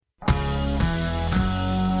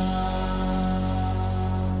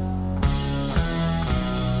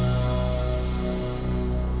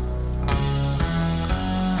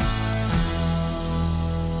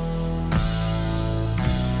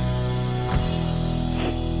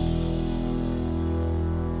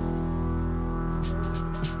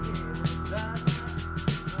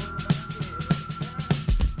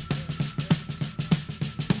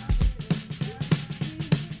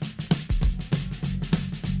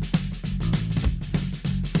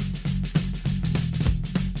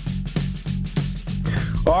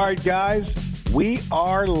All right, guys, we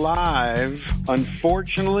are live.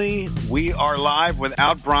 Unfortunately, we are live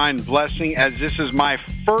without Brian Blessing, as this is my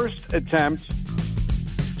first attempt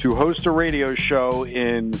to host a radio show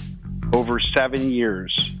in over 7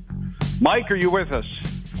 years. Mike, are you with us?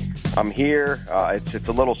 I'm here. It's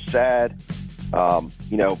a little sad. I'm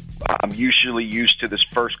usually used to this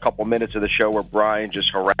first couple minutes of the show where Brian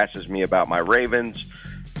just harasses me about my Ravens,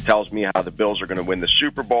 tells me how the Bills are going to win the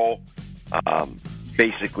Super Bowl.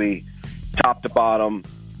 Basically, top to bottom,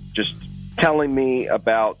 just telling me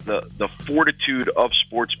about the fortitude of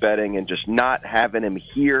sports betting, and just not having him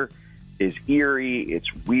here is eerie.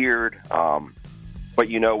 It's weird. But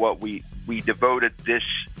you know what? We devoted this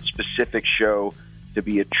specific show to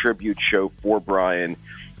be a tribute show for Brian.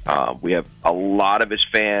 We have a lot of his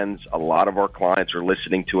fans. A lot of our clients are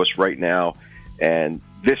listening to us right now, and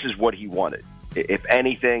this is what he wanted. If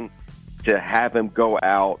anything, to have him go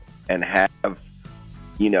out and have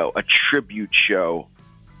a tribute show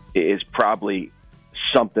is probably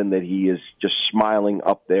something that he is just smiling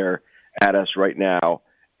up there at us right now,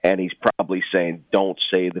 and he's probably saying, don't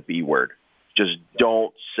say the V word. Just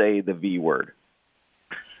don't say the V word.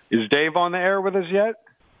 Is Dave on the air with us yet?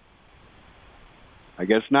 I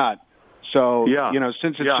guess not. So, yeah.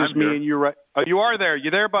 Since it's just me and you, right? Oh, you are there.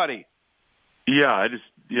 You there, buddy? Yeah,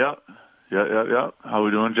 Yeah. How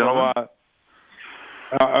we doing, gentlemen?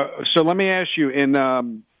 So let me ask you, in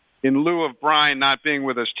lieu of Brian not being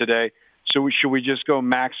with us today, should we just go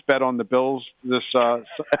max bet on the Bills this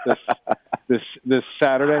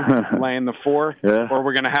Saturday, laying the 4, or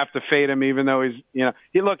we're going to have to fade him, even though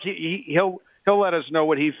he'll let us know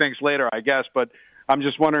what he thinks later, I guess. But I'm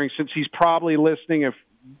just wondering, since he's probably listening,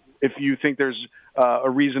 if you think there's a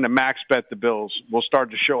reason to max bet the Bills, we'll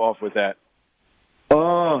start the show off with that.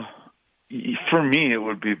 For me, it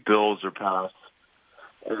would be Bills or pass.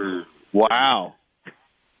 Wow.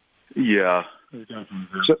 Yeah.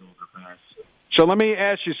 So let me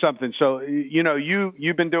ask you something. So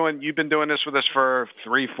you've been doing this with us for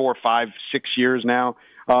 3, 4, 5, 6 years now.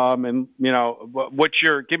 Give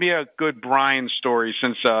me a good Brian story,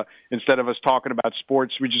 since instead of us talking about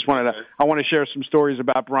sports, I want to share some stories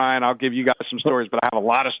about Brian. I'll give you guys some stories, but I have a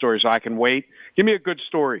lot of stories, so I can wait. Give me a good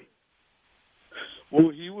story. Well,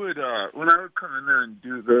 he would, when I would come in there and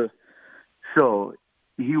do the show,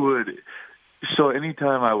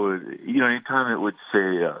 anytime anytime it would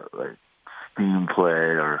say, like, steam play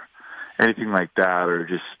or anything like that, or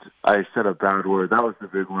just, I said a bad word, that was the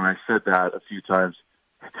big one. I said that a few times.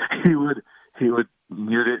 He would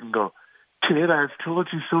mute it and go, "Kid, I've told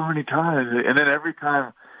you so many times." And then every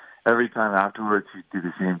time afterwards, he'd do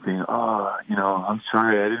the same thing. "Oh, I'm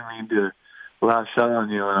sorry, I didn't mean to lash out on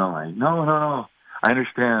you." And I'm like, No. I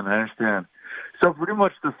understand. So pretty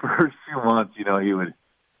much the first few months, he would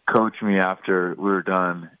coach me after we were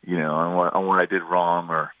done, on what I did wrong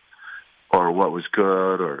or what was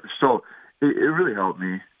good, so it really helped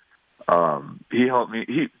me. He helped me.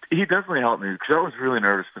 He definitely helped me, because I was really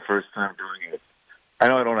nervous the first time doing it. I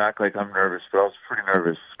know I don't act like I'm nervous, but I was pretty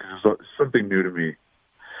nervous because it was something new to me.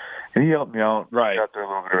 And he helped me out. Right. Got there a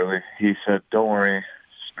little bit early. He said, "Don't worry,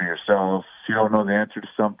 just be yourself. If you don't know the answer to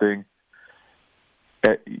something,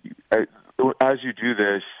 as you do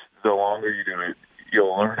this, the longer you do it,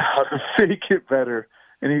 you'll learn how to fake it better."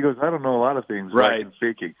 And he goes, "I don't know a lot of things, but I can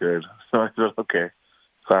fake it good." So I said, "Okay,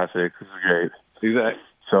 classic. This is great." Exactly.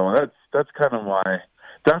 So that's kind of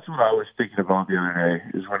that's what I was thinking about the other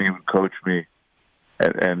day, is when he would coach me,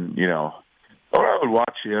 and or I would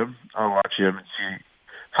watch him. I would watch him and see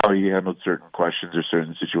how he handled certain questions or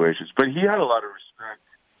certain situations. But he had a lot of respect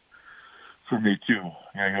for me too.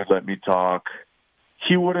 He would let me talk.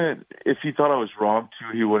 He wouldn't, if he thought I was wrong too,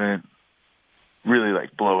 he wouldn't really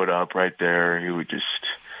blow it up right there. He would just,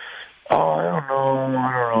 I don't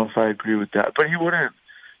know if I agree with that. But he wouldn't,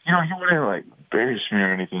 he wouldn't embarrass me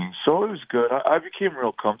or anything. So it was good. I became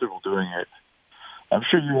real comfortable doing it. I'm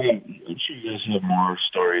sure you guys have more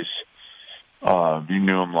stories. You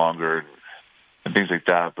knew him longer and things like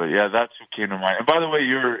that. But yeah, that's what came to mind. And by the way,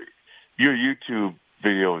 your YouTube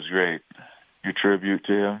video was great. Your tribute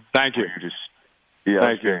to him. Thank you.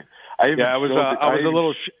 Thank you. I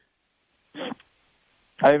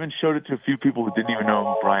even showed it to a few people who didn't even know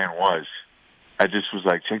who Brian was. I just was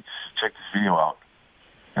like, check this video out.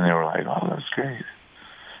 And they were like, "Oh, that's great."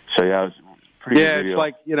 So yeah, it was pretty good video. It's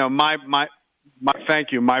like, my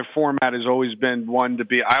thank you. My format has always been one to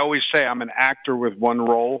be, I always say I'm an actor with one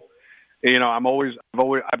role.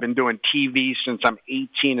 I've been doing TV since I'm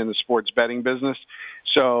 18 in the sports betting business.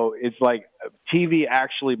 So it's like TV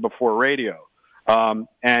actually before radio.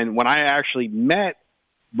 And when I actually met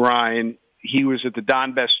Brian, he was at the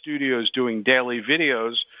Don Best Studios doing daily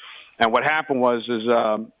videos. And what happened was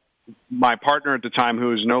my partner at the time,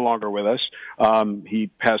 who is no longer with us, he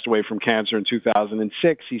passed away from cancer in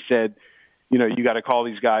 2006. He said, you got to call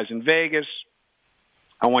these guys in Vegas.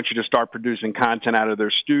 I want you to start producing content out of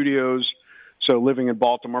their studios. So living in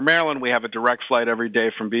Baltimore, Maryland, we have a direct flight every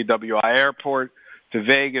day from BWI Airport to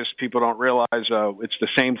Vegas. People don't realize it's the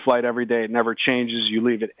same flight every day. It never changes. You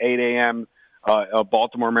leave at 8 a.m.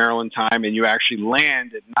 Baltimore, Maryland time, and you actually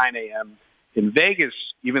land at 9 a.m. in Vegas,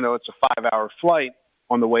 even though it's a 5-hour flight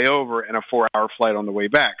on the way over and a 4-hour flight on the way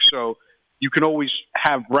back. So you can always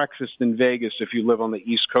have breakfast in Vegas if you live on the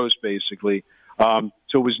East Coast, basically. So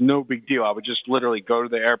it was no big deal. I would just literally go to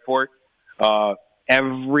the airport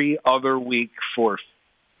every other week for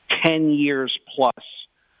 10 years plus.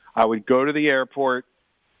 I would go to the airport,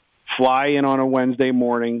 fly in on a Wednesday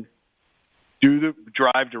morning,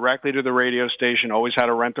 drive directly to the radio station, always had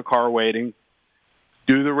a rental-car waiting,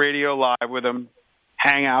 do the radio live with them,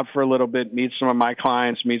 hang out for a little bit, meet some of my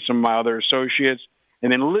clients, meet some of my other associates,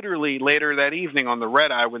 and then literally later that evening on the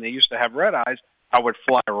red eye, when they used to have red eyes, I would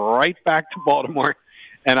fly right back to Baltimore,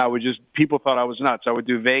 and people thought I was nuts. I would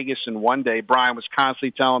do Vegas in one day. Brian was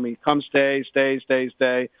constantly telling me, come stay.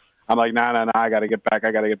 I'm like, no, I got to get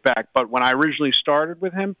back. But when I originally started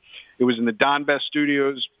with him, it was in the Don Best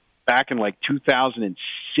Studios back in like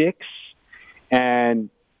 2006, and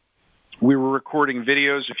we were recording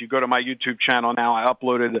videos. If you go to my YouTube channel now, I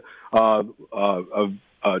uploaded a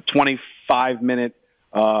 25-minute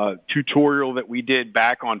tutorial that we did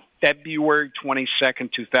back on February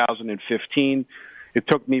 22nd, 2015. It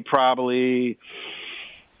took me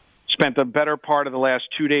spent the better part of the last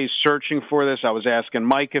 2 days searching for this. I was asking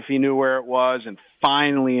Mike if he knew where it was, and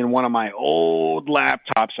finally in one of my old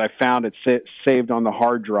laptops, I found it saved on the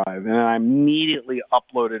hard drive, and I immediately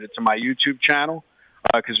uploaded it to my YouTube channel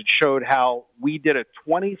because it showed how we did a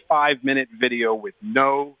 25-minute video with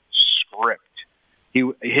no script.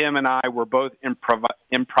 Him and I were both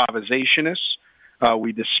improvisationists.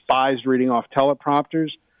 We despised reading off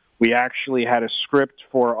teleprompters. We actually had a script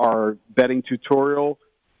for our betting tutorial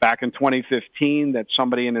back in 2015 that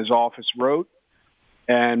somebody in his office wrote.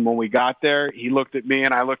 And when we got there, he looked at me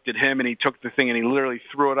and I looked at him, and he took the thing and he literally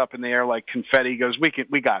threw it up in the air like confetti. He goes,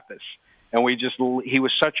 we got this. And he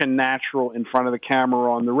was such a natural in front of the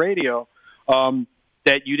camera on the radio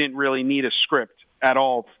that you didn't really need a script at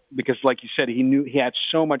all, because like you said, he had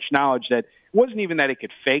so much knowledge that it wasn't even that he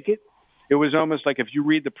could fake it. It was almost like if you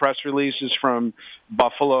read the press releases from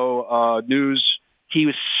Buffalo News, he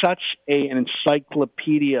was such an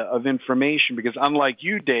encyclopedia of information, because unlike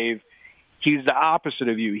you, Dave, he's the opposite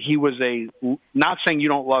of you. He was not saying you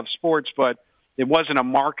don't love sports, but it wasn't a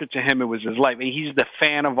market to him. It was his life. He's the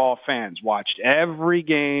fan of all fans, watched every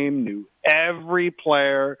game, knew every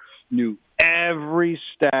player, knew every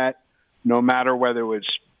stat, no matter whether it was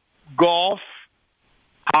golf,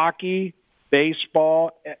 hockey,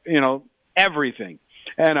 baseball, everything.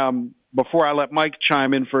 And before I let Mike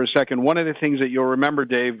chime in for a second, one of the things that you'll remember,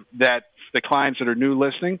 Dave, that the clients that are new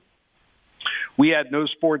listening, we had no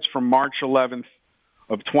sports from March 11th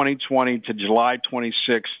of 2020 to July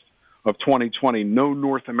 26th of 2020, no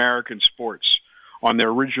North American sports on their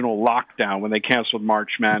original lockdown when they canceled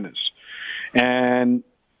March Madness. And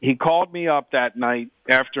he called me up that night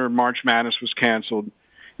after March Madness was canceled,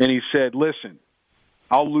 and he said, listen,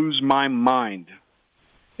 I'll lose my mind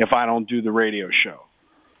if I don't do the radio show.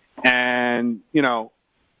 And,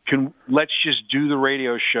 let's just do the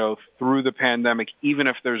radio show through the pandemic, even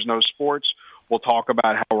if there's no sports. We'll talk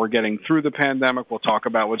about how we're getting through the pandemic. We'll talk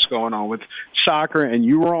about what's going on with soccer. And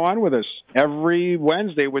you were on with us every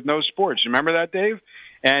Wednesday with no sports. Remember that, Dave?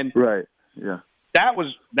 And right, yeah. That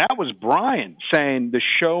was Brian saying the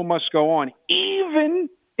show must go on, even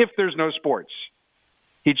if there's no sports.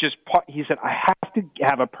 He said, I have to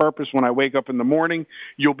have a purpose when I wake up in the morning.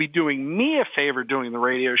 You'll be doing me a favor doing the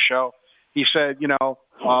radio show. He said,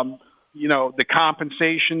 the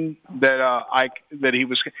compensation that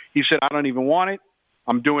he said, I don't even want it.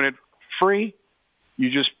 I'm doing it free.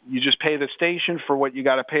 You just pay the station for what you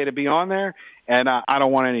got to pay to be on there. And I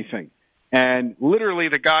don't want anything. And literally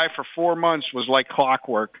the guy for 4 months was like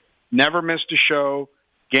clockwork, never missed a show,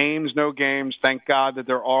 no games. Thank God that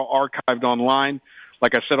they're all archived online.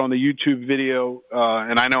 Like I said on the YouTube video,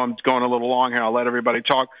 and I know I'm going a little long here, I'll let everybody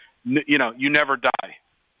talk. You never die.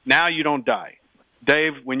 Now you don't die.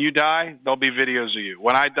 Dave, when you die, there'll be videos of you.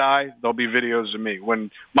 When I die, there'll be videos of me. When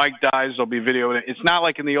Mike dies, there'll be video. It's not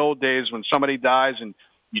like in the old days when somebody dies and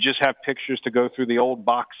you just have pictures to go through the old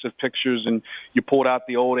box of pictures and you pulled out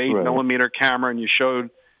the old 8mm camera and you showed.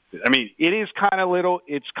 I mean, it is kind of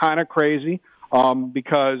it's kind of crazy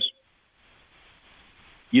because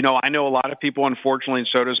I know a lot of people, unfortunately, and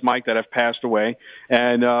so does Mike, that have passed away.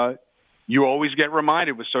 And you always get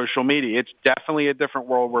reminded with social media. It's definitely a different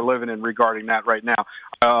world we're living in regarding that right now.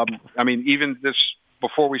 Even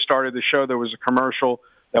before we started the show, there was a commercial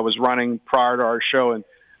that was running prior to our show, and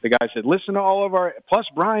the guy said, listen to all of our, plus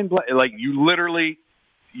Brian, like you literally,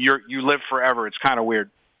 you live forever. It's kind of weird.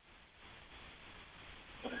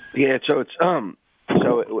 Yeah, so it's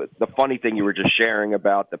the funny thing you were just sharing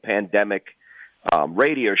about the pandemic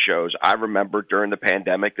radio shows. I remember during the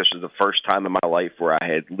pandemic, this was the first time in my life where I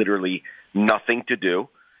had literally nothing to do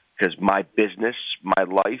because my business, my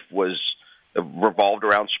life was revolved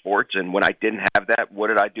around sports. And when I didn't have that, what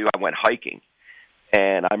did I do? I went hiking.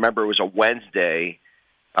 And I remember it was a Wednesday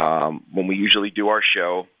when we usually do our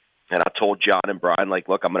show. And I told John and Brian, like,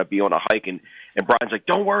 look, I'm going to be on a hike. And Brian's like,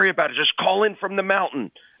 don't worry about it. Just call in from the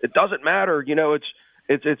mountain. It doesn't matter.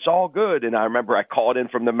 It's all good. And I remember I called in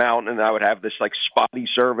from the mountain, and I would have this, like, spotty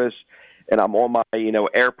service. And I'm on my,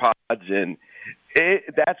 AirPods. And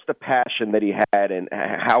that's the passion that he had, and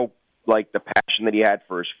how, like, the passion that he had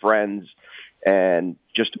for his friends, and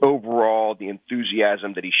just overall the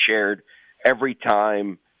enthusiasm that he shared every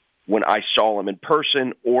time when I saw him in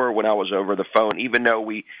person or when I was over the phone. Even though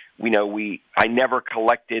I never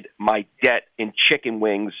collected my debt in chicken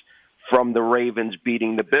wings from the Ravens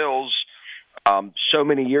beating the Bills so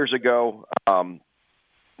many years ago.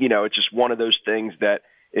 It's just one of those things that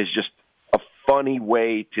is just a funny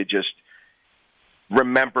way to just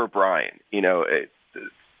remember Brian.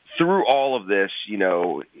 Through all of this,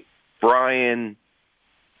 Brian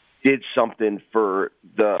did something for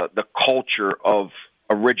the culture of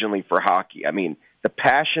originally for hockey. I mean, the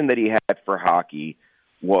passion that he had for hockey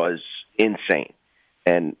was insane.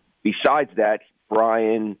 And besides that,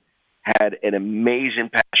 Brian had an amazing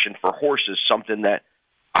passion for horses, something that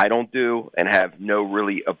I don't do and have no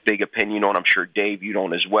really a big opinion on. I'm sure, Dave, you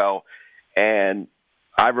don't as well. And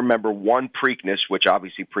I remember one Preakness, which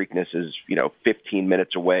obviously Preakness is, 15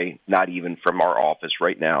 minutes away, not even from our office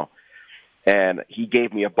right now. And he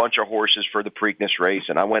gave me a bunch of horses for the Preakness race,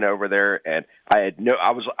 and I went over there, and I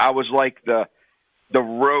was like the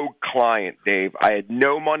rogue client, Dave. I had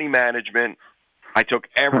no money management. I took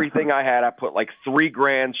everything I had. I put like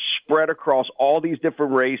 $3,000 spread across all these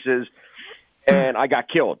different races, and I got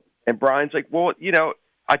killed. And Brian's like, well,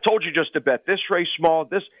 I told you just to bet this race small.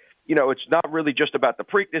 This, it's not really just about the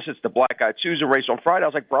Preakness. It's the Black-Eyed Susan race on Friday. I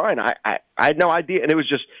was like, Brian, I had no idea. And it was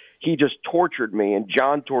just, he just tortured me, and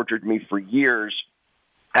John tortured me for years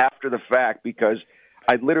after the fact, because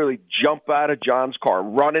I'd literally jump out of John's car,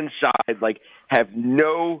 run inside, like have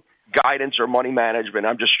no guidance or money management.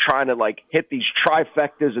 I'm just trying to like hit these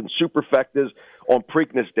trifectas and superfectas on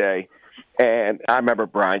Preakness Day. And I remember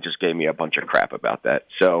Brian just gave me a bunch of crap about that.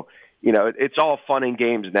 So, it's all fun and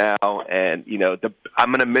games now. And,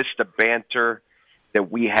 I'm going to miss the banter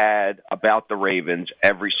that we had about the Ravens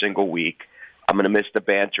every single week. I'm going to miss the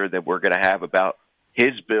banter that we're going to have about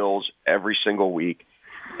his Bills every single week.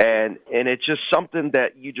 And it's just something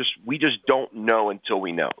that we just don't know until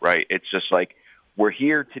we know, right? It's just like, we're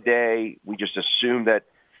here today. We just assume that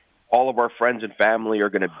all of our friends and family are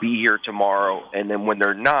going to be here tomorrow. And then when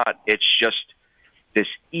they're not, it's just this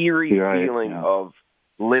eerie feeling of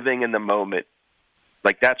living in the moment.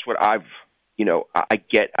 Like, that's what I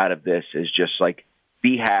get out of this, is just like,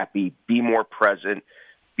 be happy, be more present,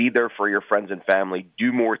 be there for your friends and family,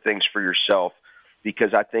 do more things for yourself.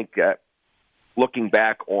 Because I think looking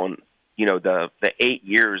back on, the 8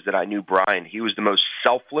 years that I knew Brian, he was the most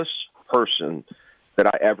selfless person that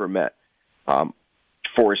I ever met,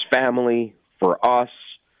 for his family, for us,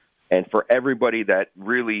 and for everybody that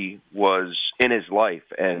really was in his life.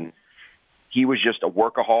 And he was just a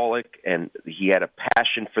workaholic, and he had a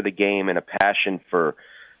passion for the game and a passion for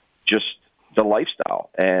just the lifestyle.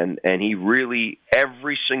 And he really,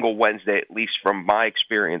 every single Wednesday, at least from my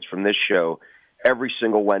experience from this show, every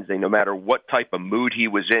single Wednesday, no matter what type of mood he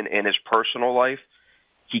was in his personal life,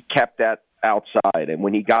 he kept that outside. And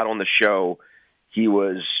when he got on the show, he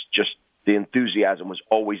was just, the enthusiasm was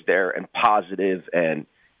always there and positive and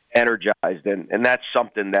energized. And that's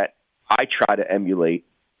something that I try to emulate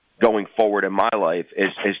going forward in my life,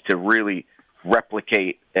 is to really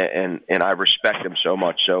replicate, and I respect him so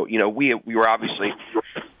much. So, we were obviously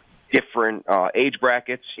different age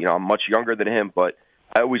brackets. I'm much younger than him, but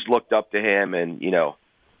I always looked up to him, and,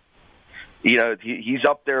 he's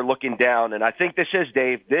up there looking down, and I think this is,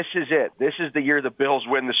 Dave, this is it. This is the year the Bills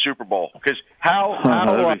win the Super Bowl. Because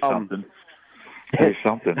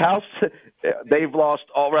they've lost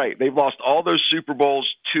all those Super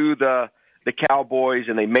Bowls to the Cowboys,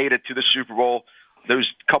 and they made it to the Super Bowl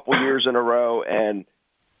those couple years in a row. And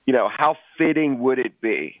how fitting would it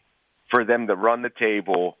be for them to run the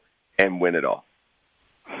table and win it all?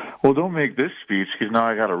 Well, don't make this speech because now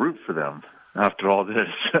I got to root for them after all this.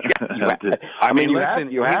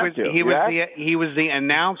 He was the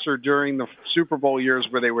announcer during the Super Bowl years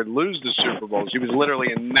where they would lose the Super Bowls. He was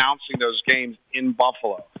literally announcing those games in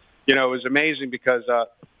Buffalo. It was amazing because I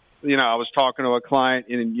was talking to a client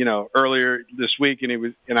earlier this week,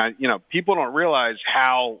 and people don't realize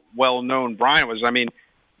how well known Brian was. I mean,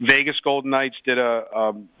 Vegas Golden Knights did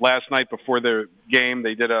last night before their game,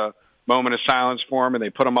 they did a moment of silence for him, and they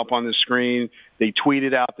put him up on the screen. They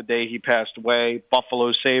tweeted out the day he passed away.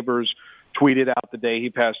 Buffalo Sabres tweeted out the day he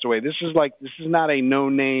passed away. This is not a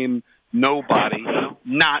no-name nobody,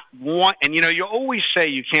 not one. And, you always say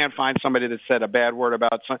you can't find somebody that said a bad word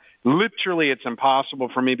about something. Literally, it's impossible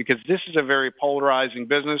for me because this is a very polarizing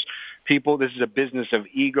business. People, this is a business of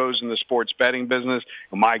egos in the sports betting business.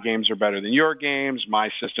 My games are better than your games. My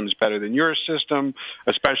system is better than your system,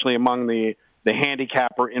 especially among the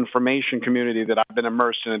handicapper information community that I've been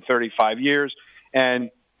immersed in 35 years.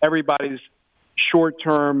 And everybody's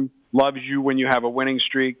short-term loves you when you have a winning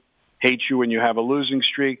streak, hates you when you have a losing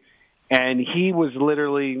streak. And he was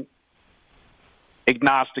literally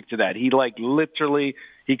agnostic to that. He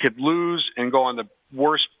he could lose and go on the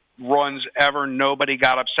worst runs ever. Nobody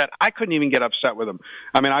got upset. I couldn't even get upset with him.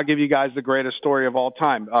 I mean, I'll give you guys the greatest story of all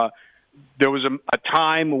time. There was a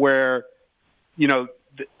time where, I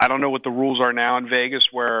don't know what the rules are now in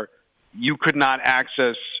Vegas, where you could not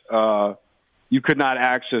access the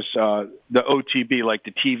OTB, like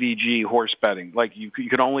the TVG horse betting. Like you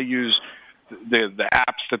could only use the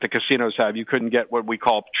apps that the casinos have. You couldn't get what we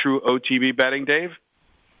call true OTB betting, Dave.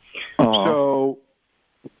 Uh-huh. So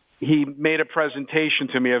he made a presentation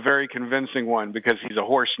to me, a very convincing one, because he's a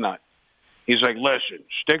horse nut. He's like, listen,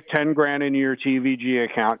 stick $10,000 into your TVG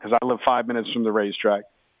account because I live 5 minutes from the racetrack.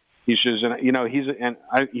 He says, he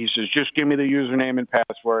says, just give me the username and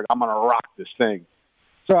password. I'm going to rock this thing.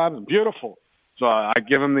 So I was beautiful. So I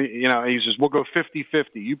give him he says, we'll go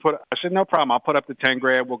 50-50. I said, no problem. I'll put up the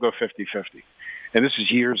 $10,000. We'll go 50-50. And this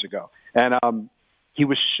is years ago. And he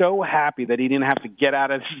was so happy that he didn't have to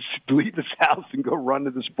leave his house and go run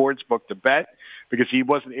to the sports book to bet because he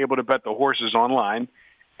wasn't able to bet the horses online.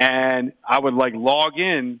 And I would log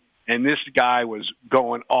in, and this guy was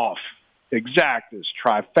going off. Exactas,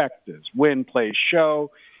 trifectas, win, play, show,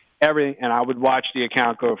 everything. And I would watch the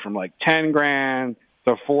account go from $10,000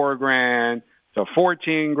 to $4,000 to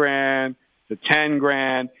 $14,000 to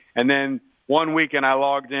 $10,000. And then one weekend I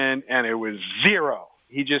logged in and it was zero.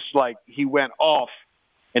 He just he went off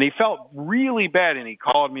and he felt really bad. And he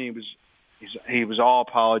called me. He was all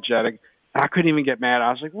apologetic. I couldn't even get mad.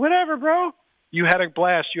 I was like, whatever, bro. You had a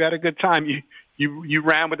blast. You had a good time. You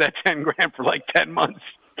ran with that $10,000 for 10 months.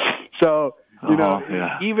 So,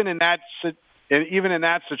 even in that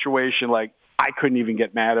situation, I couldn't even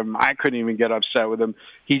get mad at him. I couldn't even get upset with him.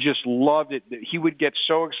 He just loved it. He would get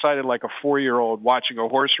so excited like a 4-year-old watching a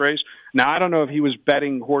horse race. Now, I don't know if he was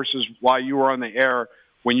betting horses while you were on the air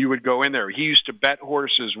when you would go in there. He used to bet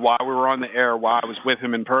horses while we were on the air while I was with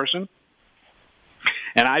him in person.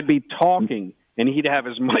 And I'd be talking, and he'd have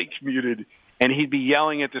his mic muted, and he'd be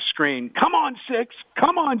yelling at the screen, come on, Six,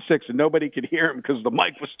 and nobody could hear him because the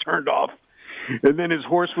mic was turned off. And then his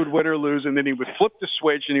horse would win or lose, and then he would flip the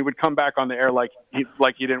switch, and he would come back on the air like he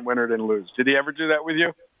didn't win or didn't lose. Did he ever do that with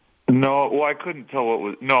you? No, well, I couldn't tell what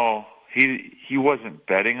was. No, he wasn't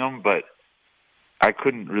betting them, but I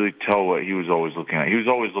couldn't really tell what he was always looking at. He was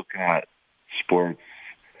always looking at sports,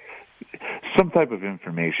 some type of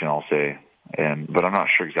information, I'll say, but I'm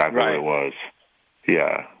not sure exactly what it was.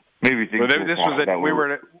 Yeah. Maybe things. Well, this was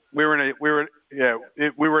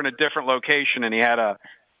we were in a different location, and he had a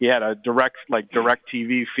direct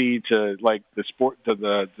TV feed to the sport to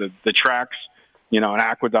the tracks. An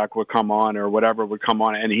Aqueduct would come on or whatever would come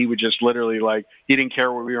on, and he would just literally he didn't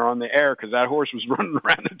care when we were on the air because that horse was running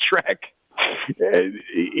around the track.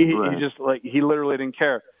 He literally didn't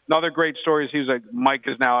care. Another great story is Mike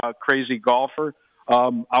is now a crazy golfer.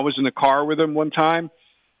 I was in the car with him one time.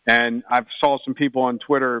 And I saw some people on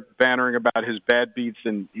Twitter bantering about his bad beats,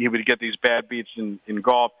 and he would get these bad beats in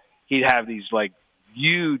golf. He'd have these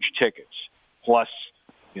huge tickets, plus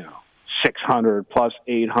 600, plus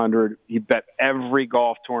 800. He'd bet every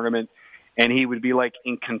golf tournament, and he would be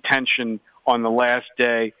in contention on the last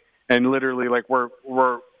day. And literally, we're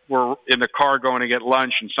in the car going to get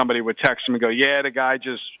lunch, and somebody would text him and go, "Yeah, the guy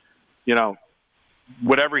just,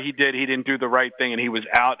 whatever he did, he didn't do the right thing, and he was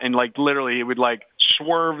out." And literally, he would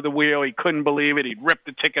swerve the wheel. He couldn't believe it. He'd rip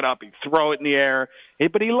the ticket up. He'd throw it in the air.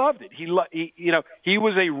 But he loved it. He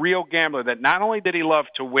was a real gambler that not only did he love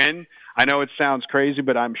to win, I know it sounds crazy,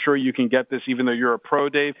 but I'm sure you can get this even though you're a pro,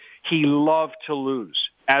 Dave. He loved to lose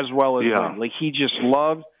as well as win. Like, he just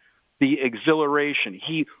loved the exhilaration.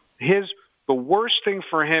 The worst thing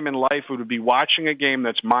for him in life would be watching a game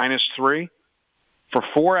that's -3 for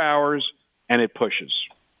 4 hours and it pushes.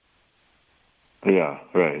 Yeah,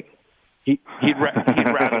 right. He'd rather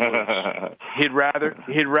lose.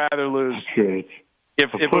 He'd rather lose.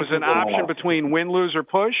 If it was an option between win, lose, or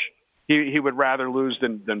push, he would rather lose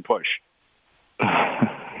than push.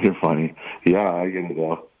 You're funny. Yeah, I get it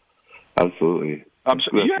though. Absolutely.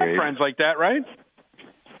 So you have friends like that, right?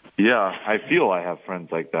 Yeah, I feel I have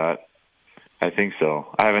friends like that. I think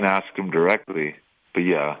so. I haven't asked him directly, but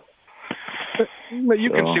yeah. But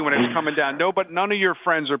you can see when it's coming down. None of your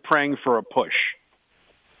friends are praying for a push.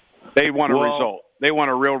 They want a result. They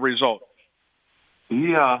want a real result.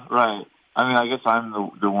 Yeah, right. I mean, I guess I'm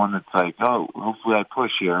the one that's like, oh, hopefully I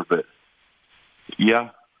push here, but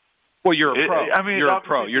yeah. Well, you're a pro. You're a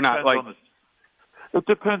pro. You're not like. It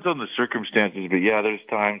depends on the circumstances, but yeah, there's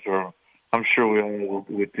times where I'm sure we all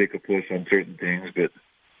would take a push on certain things, but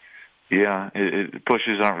yeah,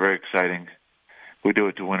 pushes aren't very exciting. We do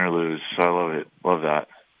it to win or lose, so I love it. Love that.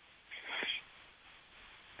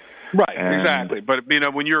 Right, exactly. But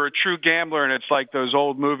when you're a true gambler, and it's like those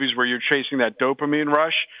old movies where you're chasing that dopamine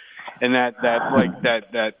rush, and that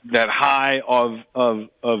high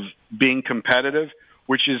of being competitive,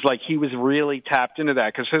 which is like he was really tapped into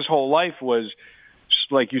that because his whole life was,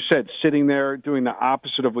 like you said, sitting there doing the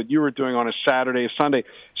opposite of what you were doing on a Saturday, Sunday.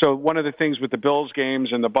 So one of the things with the Bills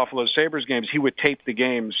games and the Buffalo Sabres games, he would tape the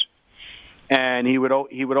games, and he would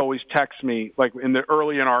always text me, like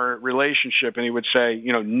early in our relationship, and he would say,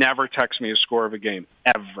 never text me a score of a game,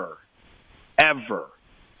 ever,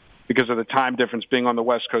 because of the time difference being on the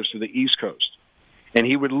West Coast to the East Coast. And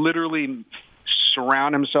he would literally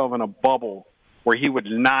surround himself in a bubble where he would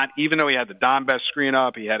not, even though he had the Don Best screen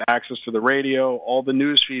up, he had access to the radio, all the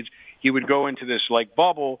news feeds, he would go into this like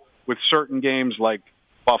bubble with certain games like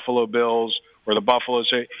Buffalo Bills or the Buffalo,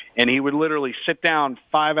 and he would literally sit down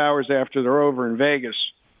 5 hours after they're over in Vegas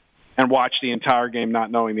and watch the entire game not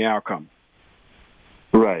knowing the outcome.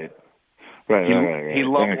 Right. He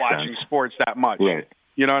loved watching sports that much. Right.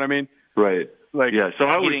 You know what I mean? Right. Like, yeah, so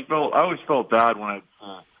I always felt bad when I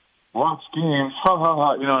watch games,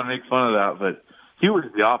 and make fun of that, but he was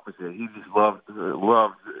the opposite. He just loved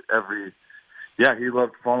he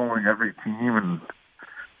loved following every team, and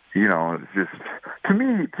it's just to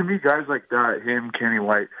me guys like that, him, Kenny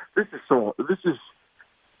White, this is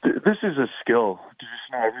a skill to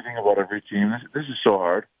just know everything about every team. This is so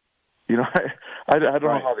hard. I don't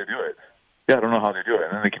know how they do it. Yeah, I don't know how they do it.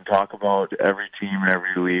 And then they can talk about every team in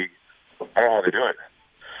every league. I don't know how they do it.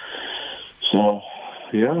 So,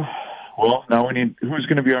 yeah. Well, now we need who's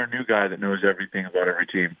going to be our new guy that knows everything about every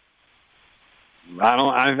team. I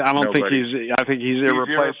don't think he's. I think he's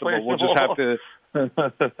irreplaceable. We'll just have to.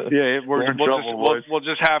 Yeah, we'll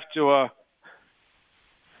just have to.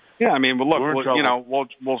 Yeah, I mean, look,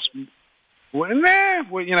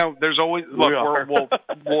 there's always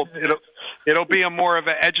it'll be a more of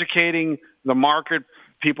an educating the market,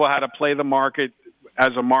 people how to play the market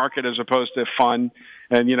as a market as opposed to fun.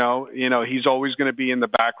 And, he's always going to be in the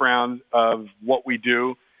background of what we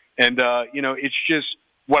do. And, it's just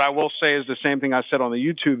what I will say is the same thing I said on the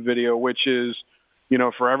YouTube video, which is,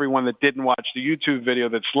 for everyone that didn't watch the YouTube video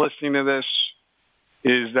that's listening to this,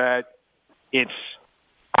 is that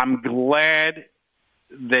I'm glad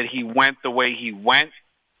that he went the way he went.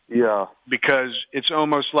 Yeah. Because it's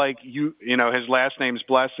almost like his last name's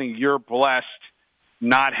Blessing. You're blessed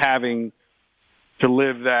not having to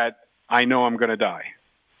live that I know I'm going to die.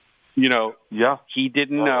 Yeah. He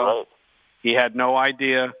didn't know. Right. He had no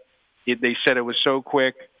idea. They said it was so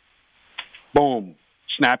quick. Boom.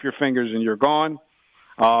 Snap your fingers and you're gone.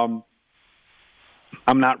 I'm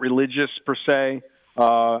not religious per se.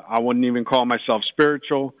 I wouldn't even call myself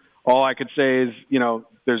spiritual. All I could say is,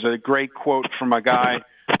 there's a great quote from a guy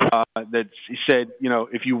that he said,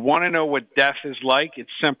 if you want to know what death is like,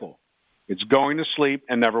 it's simple. It's going to sleep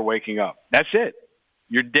and never waking up. That's it.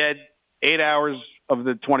 You're dead 8 hours of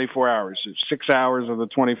the 24 hours, 6 hours of the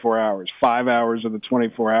 24 hours, 5 hours of the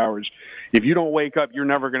 24 hours. If you don't wake up, you're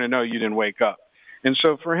never going to know you didn't wake up. And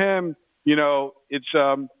so for him, it's,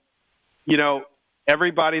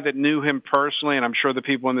 everybody that knew him personally, and I'm sure the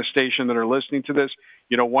people in the station that are listening to this,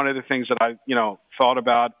 one of the things that I, thought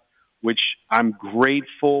about, which I'm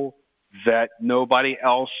grateful that nobody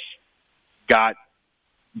else died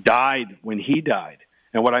when he died.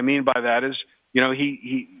 And what I mean by that is you know,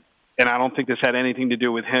 he and I don't think this had anything to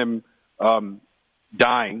do with him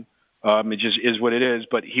dying. It just is what it is.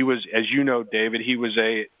 But he was, as you know, David, he was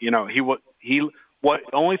the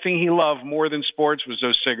only thing he loved more than sports was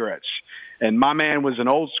those cigarettes. And my man was an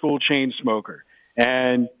old school chain smoker.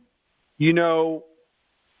 And, you know,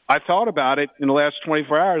 I thought about it in the last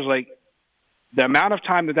 24 hours, like the amount of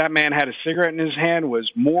time that man had a cigarette in his hand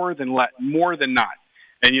was more than not.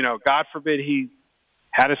 And, you know, God forbid he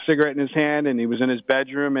had a cigarette in his hand and he was in his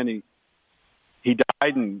bedroom and he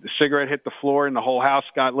died and the cigarette hit the floor and the whole house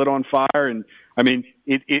got lit on fire. And I mean,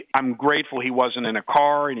 I'm grateful he wasn't in a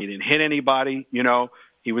car and he didn't hit anybody. You know,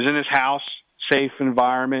 he was in his house, safe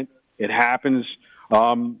environment. It happens.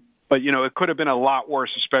 But, you know, it could have been a lot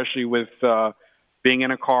worse, especially with being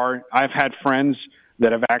in a car. I've had friends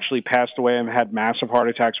that have actually passed away and had massive heart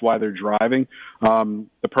attacks while they're driving.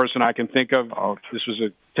 The person I can think of, this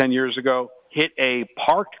was 10 years ago, hit a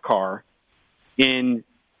parked car in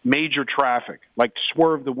major traffic, like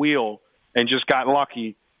swerved the wheel and just got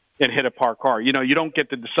lucky and hit a parked car. You know, you don't get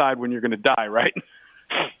to decide when you're going to die, right?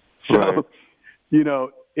 So, you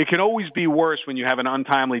know, it can always be worse when you have an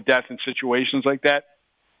untimely death in situations like that.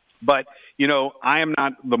 But, you know, I am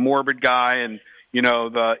not the morbid guy and, you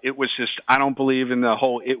know, I don't believe in the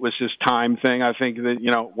whole it was his time thing. I think that,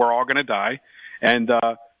 you know, we're all going to die. And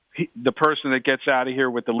the person that gets out of here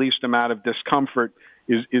with the least amount of discomfort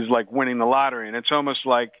is like winning the lottery. And it's almost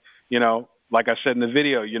like, you know, like I said in the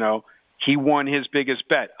video, you know, he won his biggest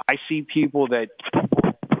bet. I see people that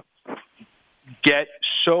get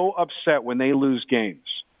so upset when they lose games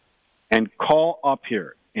and call up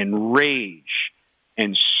here and rage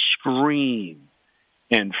and scream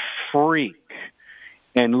and freak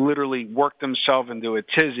and literally work themselves into a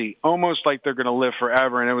tizzy, almost like they're going to live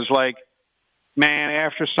forever. And it was like, man,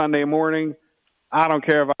 after Sunday morning, I don't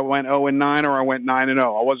care if I went 0-9 or I went 9-0.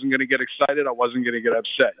 I wasn't going to get excited. I wasn't going to get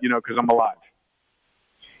upset, you know, because I'm alive.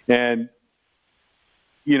 And,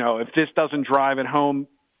 you know, if this doesn't drive it home,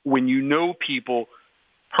 when you know people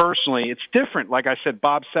personally, it's different. Like I said,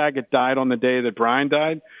 Bob Saget died on the day that Brian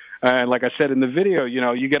died. And like I said in the video, you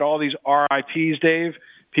know, you get all these RIPs, Dave.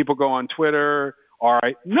 People go on Twitter. All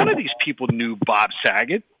right. None of these people knew Bob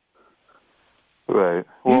Saget. Right.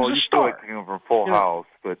 Well, you still like thinking of a Full House,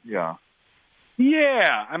 but yeah.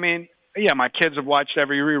 Yeah. I mean, yeah, my kids have watched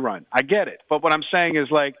every rerun. I get it. But what I'm saying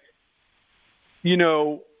is, like, you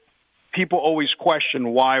know, people always question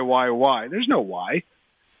why. There's no why.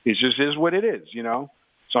 It just is what it is, you know.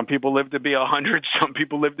 Some people live to be 100. Some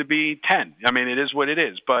people live to be 10. I mean, it is what it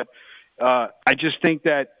is. But I just think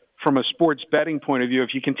that from a sports betting point of view,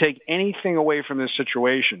 if you can take anything away from this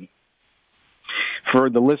situation, for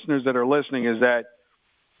the listeners that are listening, is that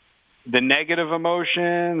the negative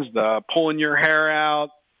emotions, the pulling your hair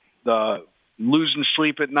out, the losing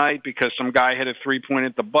sleep at night because some guy hit a 3-point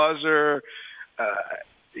at the buzzer,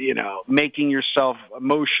 you know, making yourself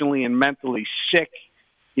emotionally and mentally sick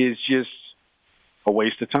is just a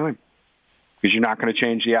waste of time because you're not going to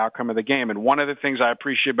change the outcome of the game. And one of the things I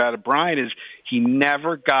appreciate about Brian is he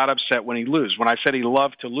never got upset when he lose. When I said he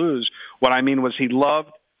loved to lose, what I mean was he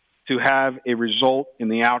loved to have a result in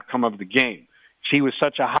the outcome of the game. He was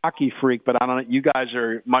such a hockey freak, but I don't know, you guys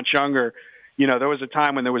are much younger. You know, there was a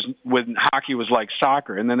time when hockey was like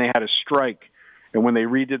soccer, and then they had a strike. And when they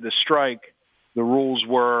redid the strike, the rules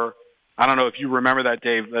were, I don't know if you remember that,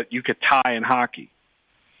 Dave, that you could tie in hockey,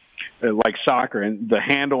 like soccer. And the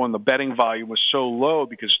handle and the betting volume was so low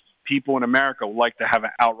because people in America would like to have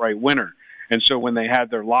an outright winner. And so when they had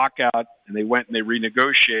their lockout and they went and they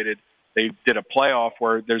renegotiated, they did a playoff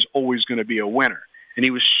where there's always going to be a winner. And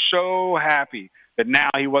he was so happy that now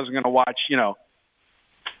he wasn't going to watch, you know,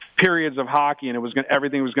 periods of hockey, and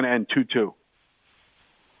everything was going to end 2-2,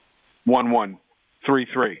 1-1,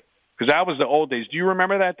 3-3. Because that was the old days. Do you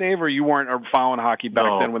remember that, Dave, or you weren't following hockey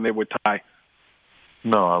back then when they would tie?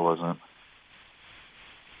 No, I wasn't.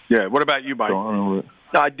 Yeah. What about you, Mike? No,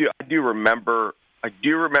 I do remember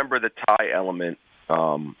the tie element.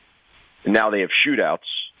 Now they have shootouts,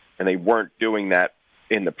 and they weren't doing that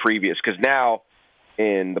in the previous. Because now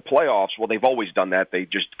in the playoffs, well, they've always done that. They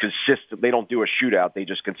just they don't do a shootout. They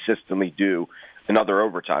just consistently do another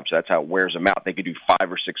overtime. So that's how it wears them out. They could do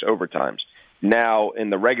 5 or 6 overtimes. Now in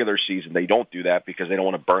the regular season, they don't do that because they don't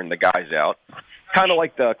want to burn the guys out. Kind of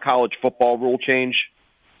like the college football rule change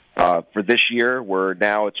for this year, where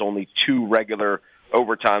now it's only 2 regular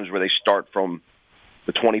overtimes where they start from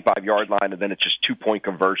the 25-yard line, and then it's just 2-point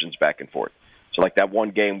conversions back and forth. So like that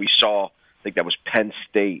one game we saw, I think that was Penn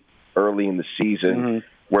State early in the season,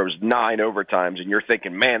 where it was 9 overtimes, and you're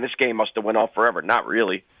thinking, man, this game must have went on forever. Not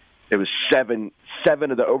really. It was seven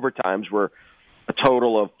of the overtimes were a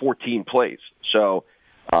total of 14 plays. So,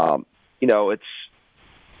 it's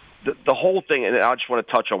the whole thing, and I just want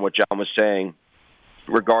to touch on what John was saying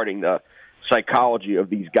regarding the psychology of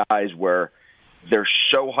these guys where they're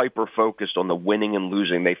so hyper-focused on the winning and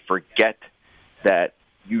losing, they forget that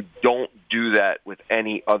you don't do that with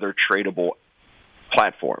any other tradable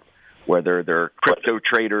platform, whether they're crypto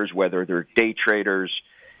traders, whether they're day traders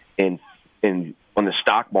on the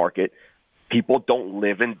stock market. People don't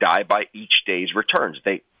live and die by each day's returns.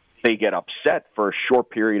 They get upset for a short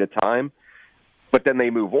period of time, but then they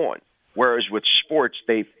move on. Whereas with sports,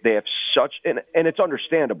 they have such, and it's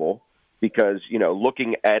understandable because,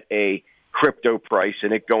 looking at a crypto price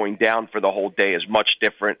and it going down for the whole day is much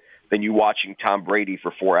different than you watching Tom Brady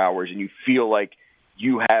for 4 hours, and you feel like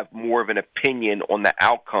you have more of an opinion on the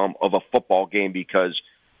outcome of a football game because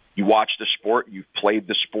you watch the sport, you've played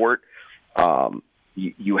the sport,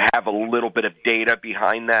 you have a little bit of data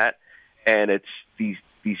behind that, and it's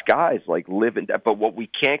these guys like live in that. But what we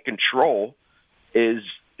can't control is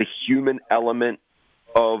the human element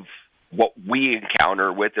of what we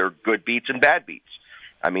encounter with their good beats and bad beats.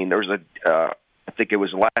 I mean, there was I think it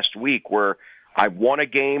was last week where I won a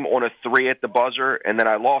game on a 3 at the buzzer, and then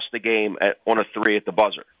I lost the game on a 3 at the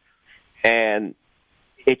buzzer. And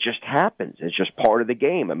it just happens. It's just part of the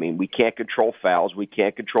game. I mean, we can't control fouls. We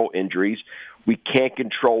can't control injuries. We can't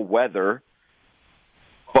control weather.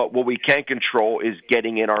 But what we can control is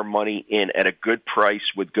getting in our money in at a good price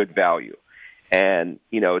with good value. And,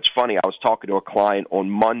 it's funny. I was talking to a client on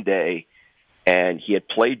Monday, and he had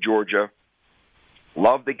played Georgia,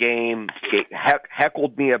 loved the game,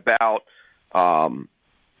 heckled me about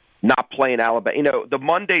not playing Alabama. The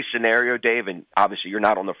Monday scenario, Dave, and obviously you're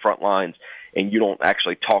not on the front lines and you don't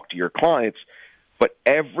actually talk to your clients, but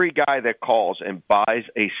every guy that calls and buys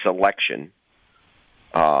a selection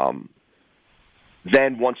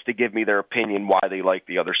then wants to give me their opinion why they like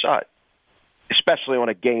the other side, especially on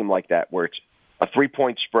a game like that where it's a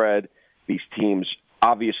 3-point spread. These teams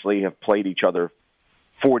obviously have played each other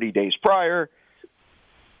 40 days prior.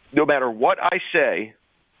 No matter what I say,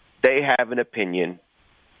 they have an opinion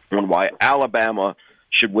on why Alabama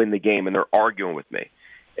should win the game, and they're arguing with me.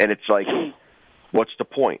 And it's like, what's the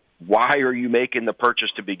point? Why are you making the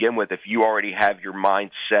purchase to begin with if you already have your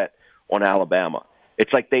mind set on Alabama?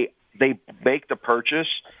 It's like they make the purchase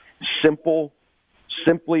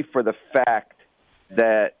simply for the fact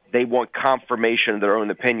that they want confirmation of their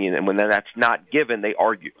own opinion, and when that's not given, they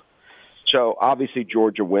argue. So obviously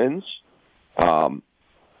Georgia wins.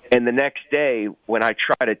 And the next day, when I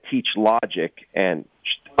try to teach logic and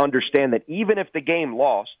understand that even if the game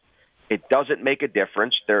lost, it doesn't make a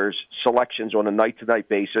difference. There's selections on a night-to-night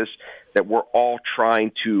basis that we're all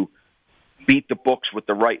trying to beat the books with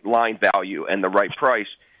the right line value and the right price.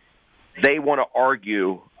 They want to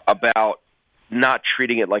argue about not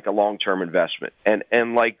treating it like a long-term investment.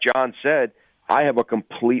 And like John said, I have a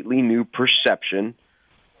completely new perception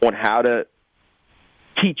on how to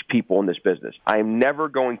teach people in this business. I am never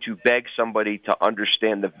going to beg somebody to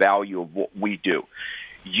understand the value of what we do.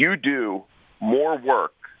 You do more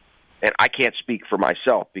work, and I can't speak for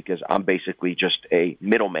myself because I'm basically just a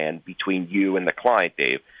middleman between you and the client,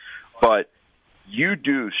 Dave, but you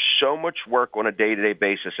do so much work on a day-to-day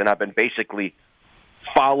basis, and I've been basically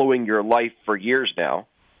following your life for years now,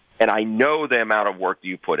 and I know the amount of work that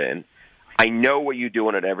you put in. I know what you do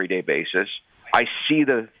on an everyday basis. I see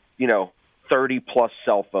the, 30-plus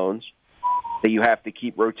cell phones that you have to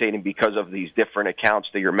keep rotating because of these different accounts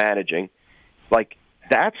that you're managing. Like,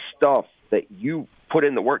 that stuff that you put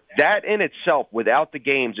in the work, that in itself, without the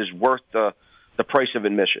games, is worth the price of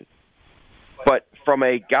admission. But from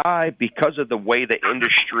a guy, because of the way the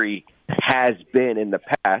industry has been in the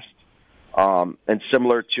past, and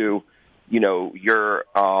similar to, your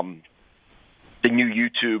the new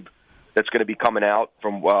YouTube that's going to be coming out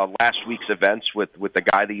from last week's events with the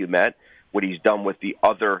guy that you met, what he's done with the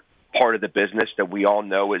other part of the business that we all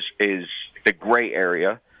know is the gray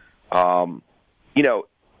area.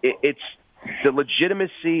 It's the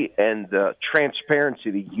legitimacy and the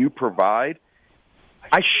transparency that you provide.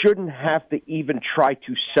 I shouldn't have to even try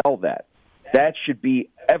to sell that. That should be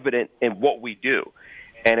evident in what we do.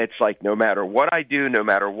 And it's like, no matter what I do, no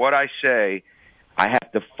matter what I say, I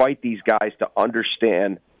have to fight these guys to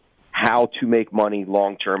understand how to make money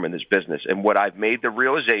long-term in this business. And what I've made the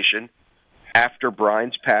realization after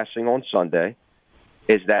Brian's passing on Sunday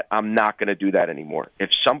is that I'm not going to do that anymore. If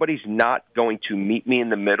somebody's not going to meet me in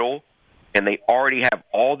the middle and they already have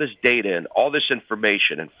all this data and all this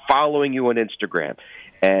information and following you on Instagram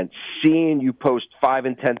and seeing you post $5,000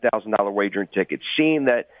 and $10,000 wagering tickets, seeing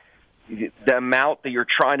that the amount that you're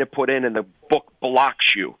trying to put in the book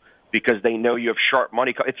blocks you because they know you have sharp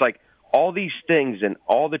money. It's like all these things and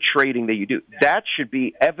all the trading that you do, that should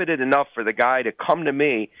be evident enough for the guy to come to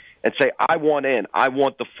me and say, I want in. I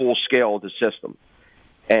want the full scale of the system.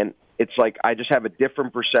 And it's like I just have a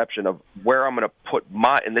different perception of where I'm going to put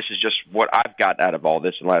and this is just what I've got out of all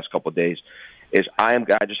this in the last couple of days, is I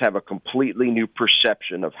just have a completely new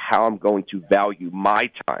perception of how I'm going to value my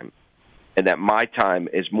time, and that my time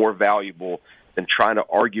is more valuable than trying to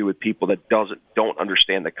argue with people that don't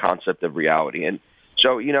understand the concept of reality. And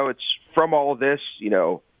so, it's from all of this,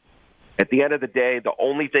 at the end of the day, the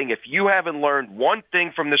only thing, if you haven't learned one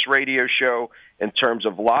thing from this radio show in terms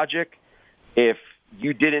of logic, if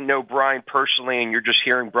you didn't know Brian personally and you're just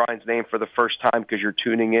hearing Brian's name for the first time because you're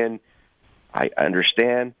tuning in, I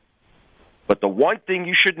understand. But the one thing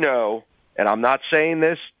you should know, and I'm not saying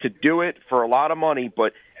this to do it for a lot of money,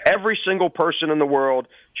 but every single person in the world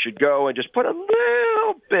should go and just put a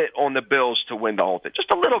little bit on the Bills to win the whole thing.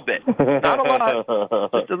 Just a little bit. Not a lot.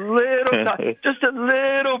 Just a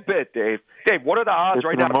little bit, Dave. Dave, what are the odds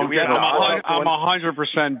right now? I'm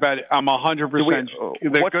 100% bet. I'm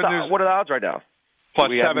 100%. What are the odds right now? Plus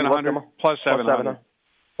 700. Plus 700.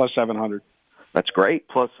 Plus 700. That's great.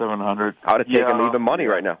 Plus 700. I would have taken even money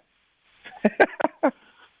right now.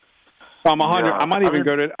 I'm 100. Yeah, I might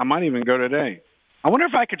even go today. I wonder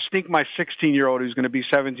if I could sneak my 16-year-old who's going to be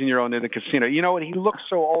 17-year-old into the casino. You know what? He looks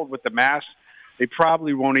so old with the mask. They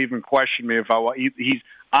probably won't even question me if I want.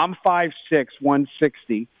 I'm 5'6",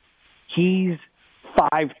 160. He's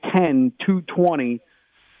 5'10", 220,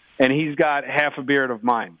 and he's got half a beard of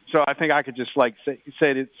mine. So I think I could just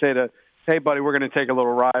say to, hey, buddy, we're going to take a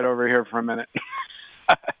little ride over here for a minute.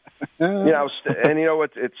 I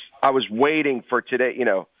was waiting for today.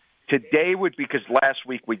 Today would be because last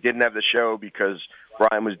week we didn't have the show because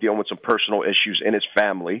Brian was dealing with some personal issues in his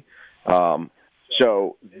family.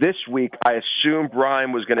 So this week, I assumed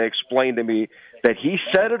Brian was going to explain to me that he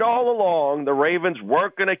said it all along. The Ravens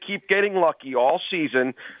weren't going to keep getting lucky all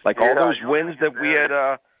season, like all those wins that we had.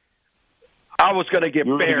 I was going to get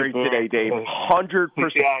buried today, Dave. 100%.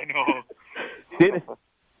 Yeah, I know.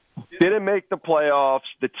 Didn't make the playoffs.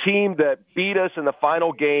 The team that beat us in the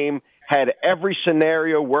final game had every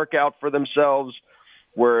scenario work out for themselves,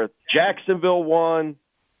 where Jacksonville won,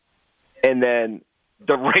 and then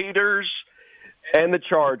the Raiders and the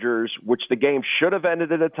Chargers, which the game should have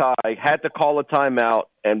ended in a tie, had to call a timeout,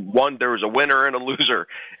 and there was a winner and a loser,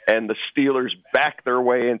 and the Steelers backed their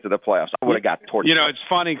way into the playoffs. I would have got tortured. It's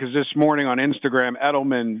funny because this morning on Instagram,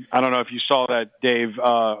 Edelman, I don't know if you saw that, Dave,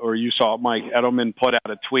 or you saw it, Mike, Edelman put out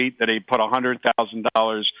a tweet that he put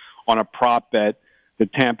 $100,000 on a prop bet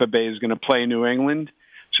that Tampa Bay is going to play New England.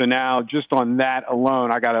 So now, just on that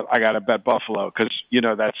alone, I gotta bet Buffalo because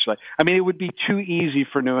that's like, it would be too easy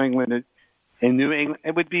for New England. In New England,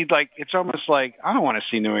 it would be like, it's almost like I don't want to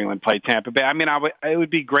see New England play Tampa Bay. It would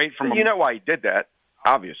be great from. You know why he did that?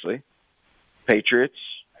 Obviously, Patriots,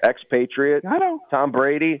 ex-Patriot. I know Tom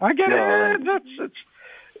Brady. I get it.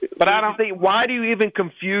 But I don't think. Why do you even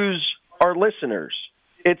confuse our listeners?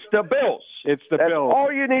 It's the Bills. It's the That's Bills.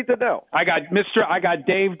 all you need to know. I got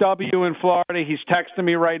Dave W. in Florida. He's texting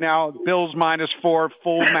me right now. Bills -4,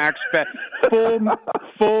 full max bet.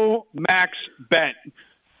 Full max bet.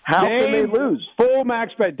 How Dave, can they lose? Full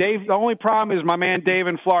max bet. Dave, the only problem is my man Dave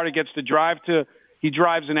in Florida gets to he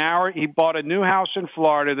drives an hour. He bought a new house in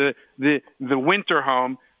Florida, the winter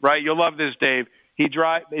home, right? You'll love this, Dave. He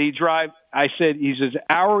drive, I said he's an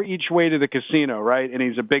hour each way to the casino, right? And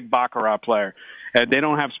he's a big baccarat player. And they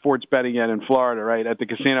don't have sports betting yet in Florida, right, at the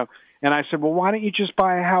casino. And I said, well, why don't you just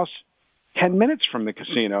buy a house 10 minutes from the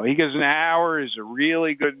casino? He goes, an hour is a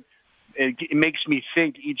really good – it makes me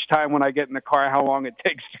think each time when I get in the car how long it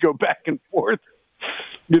takes to go back and forth.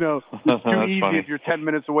 It's too easy funny. If you're 10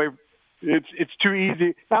 minutes away. It's too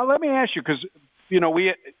easy. Now, let me ask you, because,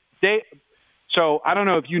 Dave – so I don't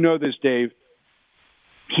know if you know this, Dave.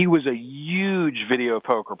 He was a huge video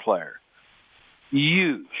poker player.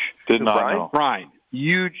 Huge. Did not know. Brian,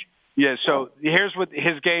 huge. Yeah, so here's what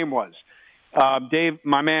his game was. Dave,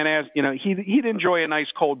 my man, asked, he'd enjoy a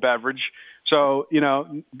nice cold beverage. So,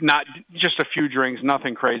 not just a few drinks,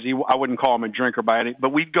 nothing crazy. I wouldn't call him a drinker by any,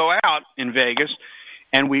 but we'd go out in Vegas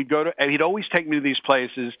and and he'd always take me to these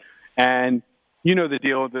places. And you know the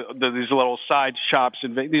deal, these little side shops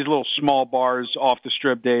and these little small bars off the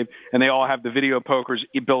strip, Dave, and they all have the video pokers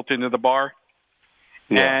built into the bar.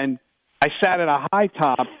 Yeah. And I sat at a high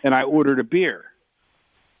top and I ordered a beer.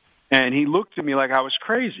 And he looked at me like I was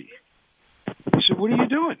crazy. He said, what are you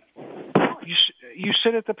doing? You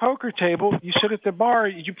sit at the poker table, you sit at the bar,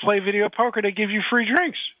 you play video poker, they give you free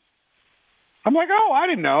drinks. I'm like, oh, I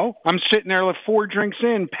didn't know. I'm sitting there with 4 drinks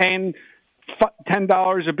in, paying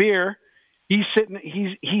 $10 a beer. He's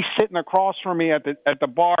sitting across from me at the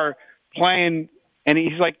bar playing, and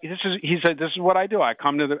he's like, this is what I do. I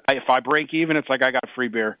come to if I break even, it's like I got free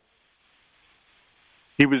beer.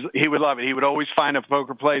 He would love it. He would always find a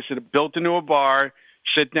poker place that built into a bar,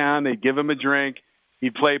 sit down, they'd give him a drink,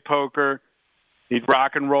 he'd play poker, he'd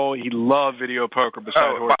rock and roll. He loved video poker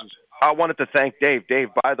besides horses. I wanted to thank Dave. Dave,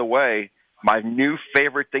 by the way, my new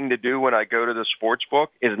favorite thing to do when I go to the sports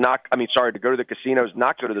book is to go to the casinos,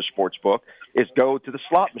 not go to the sports book, is go to the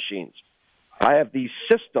slot machines. I have these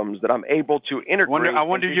systems that I'm able to integrate. I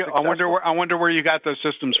wonder where you got those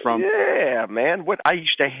systems from. Yeah, man. I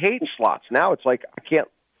used to hate slots. Now it's like I can't.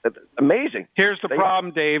 It's amazing. Here's the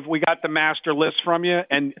problem, Dave. We got the master list from you,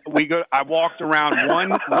 and I walked around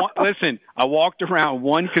I walked around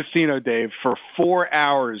one casino, Dave, for 4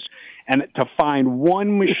 hours, and to find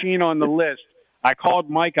one machine on the list. I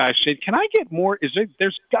called Mike. I said, "Can I get more?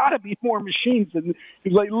 There's got to be more machines." And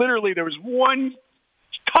he's like, "Literally, there was one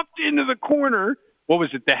tucked into the corner." What was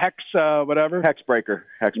it? The whatever? Hexbreaker.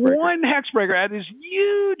 One Hexbreaker at this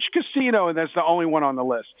huge casino, and that's the only one on the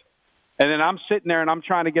list. And then I'm sitting there, and I'm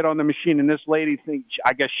trying to get on the machine, and this lady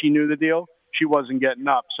I guess she knew the deal. She wasn't getting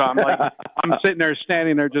up. So I'm like, I'm sitting there,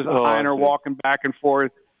 standing there, just eyeing her, walking back and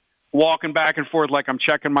forth like I'm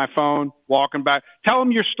checking my phone, walking back. Tell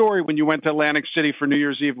them your story when you went to Atlantic City for New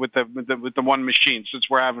Year's Eve with the one machine, since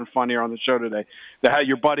we're having fun here on the show today. How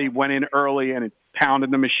your buddy went in early and it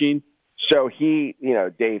pounded the machine. So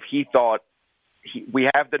Dave, he thought we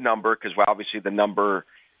have the number because obviously the number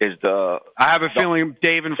is I have a feeling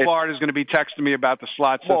Dave in Florida is going to be texting me about the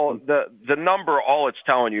slot system. Well, the number, all it's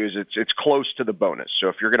telling you is it's close to the bonus. So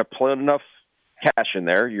if you're going to put enough cash in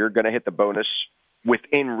there, you're going to hit the bonus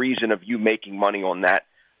within reason of you making money on that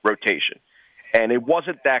rotation. And it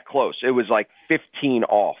wasn't that close. It was like 15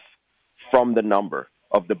 off from the number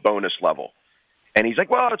of the bonus level. And he's like,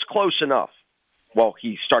 well, it's close enough. Well,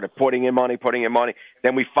 he started putting in money.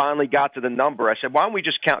 Then we finally got to the number. I said, why don't we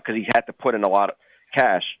just count? Because he had to put in a lot of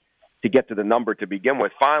cash to get to the number to begin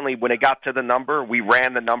with. Finally, when it got to the number, we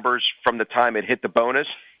ran the numbers from the time it hit the bonus.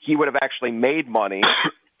 He would have actually made money,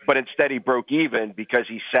 but instead he broke even because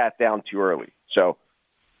he sat down too early. So,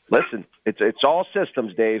 listen, it's all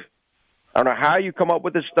systems, Dave. I don't know how you come up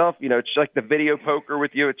with this stuff. It's like the video poker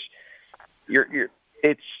with you.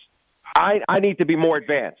 I need to be more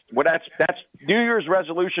advanced. Well, that's New Year's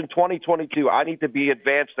resolution 2022. I need to be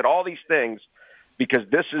advanced at all these things because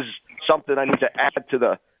this is something I need to add to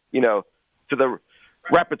the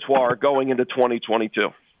repertoire going into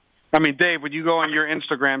 2022. I mean, Dave, when you go on your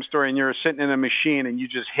Instagram story and you're sitting in a machine and you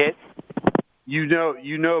just hit, you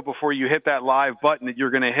know before you hit that live button that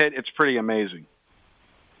you're going to hit. It's pretty amazing.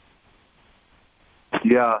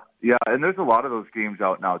 Yeah, and there's a lot of those games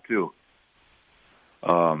out now too.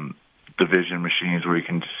 Division machines where you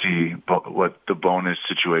can see what the bonus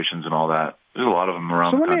situations and all that. There's a lot of them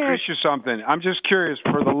around the country. So let me ask you something. I'm just curious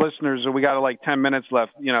for the listeners. We got like 10 minutes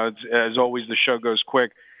left. As always, the show goes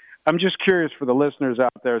quick. I'm just curious for the listeners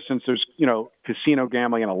out there, since there's casino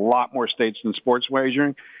gambling in a lot more states than sports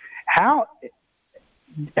wagering. How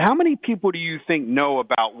many people do you think know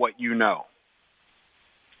about what you know?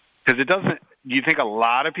 Because it doesn't. Do you think a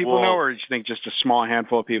lot of people know, or do you think just a small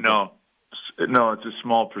handful of people? No, it's a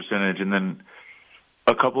small percentage, and then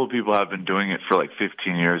a couple of people have been doing it for like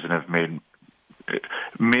 15 years and have made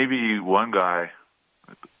maybe one guy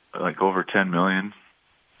like over 10 million,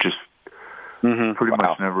 just pretty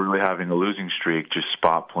much never really having a losing streak, just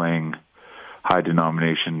spot playing high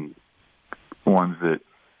denomination ones that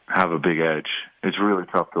have a big edge. It's really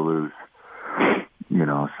tough to lose.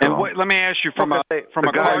 So. And let me ask you from a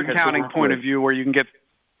card counting point of view, where you can get.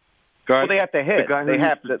 Well, they have to hit. They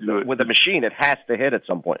have to with a machine. It has to hit at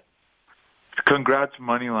some point. Congrats,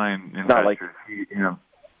 Moneyline investors. It's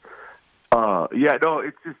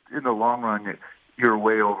just in the long run, you're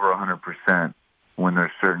way over 100% when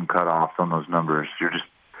there's certain cutoffs on those numbers. You're just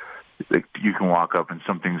like, you can walk up and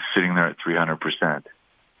something's sitting there at 300%.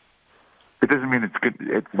 It doesn't mean it's good.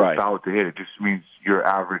 It's about to hit. It just means your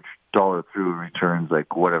average dollar through returns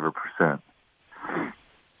like whatever percent.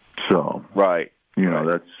 So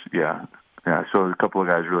that's yeah. So a couple of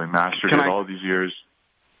guys really mastered it all these years.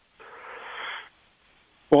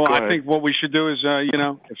 Well, I think what we should do is,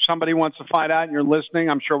 if somebody wants to find out and you're listening,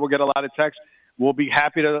 I'm sure we'll get a lot of texts. We'll be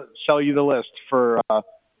happy to sell you the list for a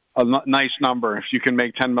nice number if you can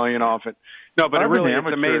make $10 million off it. No, but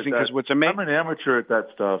it's amazing because what's amazing. I'm an amateur at that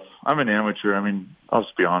stuff. I'm an amateur. I mean, I'll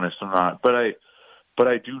just be honest, I'm not. But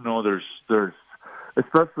I do know there's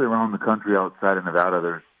especially around the country outside of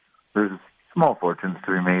Nevada, there's small fortunes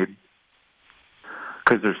to be made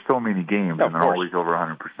because there's so many games and they're always over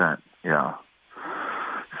 100%. Yeah.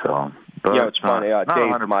 So, but it's funny, not Dave.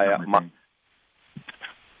 100%,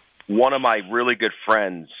 One of my really good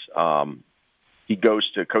friends, he goes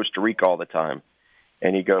to Costa Rica all the time,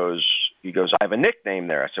 and he goes, I have a nickname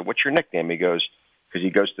there. I said, what's your nickname? He goes, because he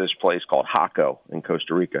goes to this place called Jaco in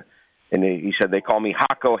Costa Rica, and he said they call me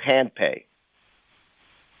Jaco Handpay.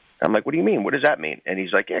 I'm like, what do you mean? What does that mean? And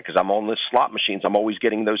he's like, yeah, because I'm on the slot machines. I'm always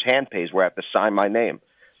getting those hand pays where I have to sign my name.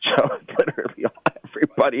 So literally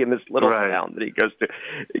everybody in this little town that he goes to,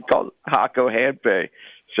 he calls it Jaco Handpay.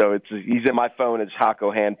 So he's in my phone. It's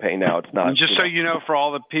Jaco Handpay now. It's not. And just so you know, for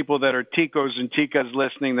all the people that are Ticos and Ticas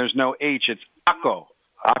listening, there's no H. It's Jaco.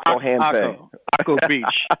 Jaco Handpay. Jaco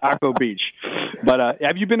Beach. Jaco Beach. But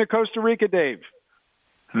have you been to Costa Rica, Dave?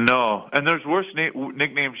 No, and there's worse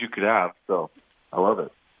nicknames you could have. So I love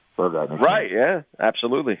it. Love that nickname. Right? Yeah,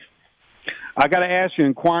 absolutely. I got to ask you,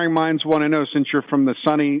 inquiring minds want to know, since you're from the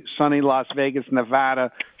sunny Las Vegas,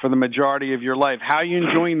 Nevada, for the majority of your life, how are you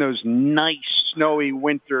enjoying those nice, snowy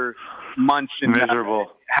winter months?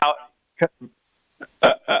 Miserable.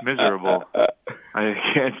 Miserable. I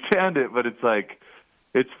can't stand it, but it's like,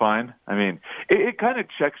 it's fine. I mean, it kind of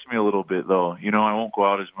checks me a little bit, though. You know, I won't go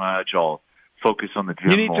out as much. I'll focus on the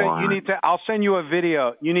gym more. You need to. I'll send you a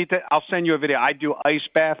video. I'll send you a video. I do ice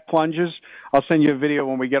bath plunges. I'll send you a video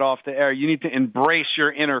when we get off the air. You need to embrace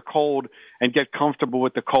your inner cold and get comfortable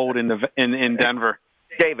with the cold in Denver.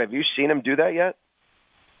 Dave, have you seen him do that yet?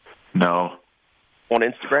 No. On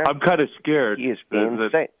Instagram? I'm kind of scared. He is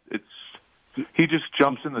insane. He just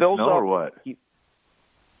jumps in the snow or what?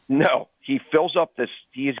 No, he fills up this.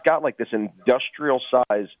 He's got like this industrial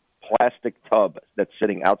size plastic tub that's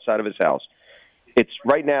sitting outside of his house. It's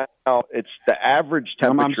right now. It's the average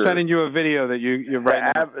temperature. I'm sending you a video that you're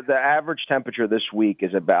right now. The average temperature this week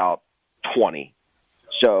is about 20.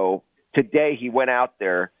 So today he went out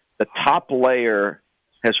there. The top layer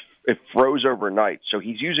it froze overnight. So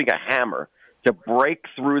he's using a hammer to break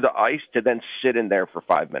through the ice to then sit in there for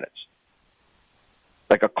 5 minutes,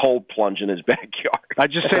 like a cold plunge in his backyard. I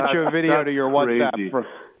just sent you a video to your WhatsApp.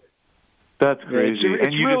 That's crazy.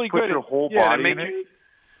 It's you really just put good. Your whole body in it?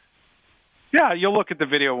 Yeah, you'll look at the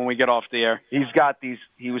video when we get off the air. He's got these.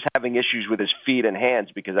 He was having issues with his feet and hands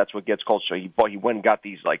because that's what gets cold. So he went and got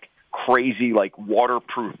these like crazy like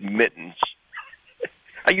waterproof mittens.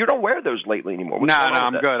 You don't wear those lately anymore. No,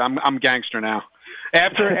 I'm good. I'm gangster now.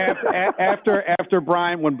 After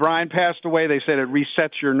Brian, when Brian passed away, they said it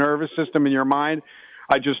resets your nervous system and your mind.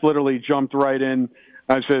 I just literally jumped right in.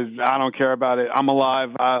 I said, I don't care about it. I'm alive,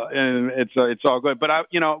 and it's all good. But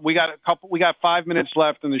we got 5 minutes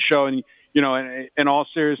left in the show, and in all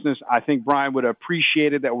seriousness, I think Brian would have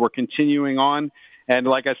appreciated that we're continuing on. And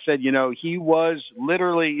like I said, he was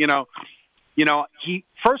literally, he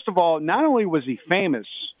first of all, not only was he famous,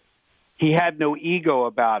 he had no ego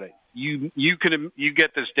about it. You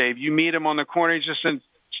get this, Dave. You meet him on the corner, he's just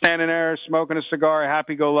standing there smoking a cigar,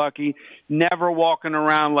 happy-go-lucky, never walking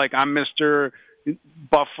around like I'm Mr.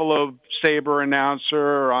 Buffalo Sabre announcer,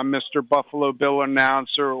 or I'm Mr. Buffalo Bill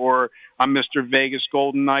announcer, or I'm Mr. Vegas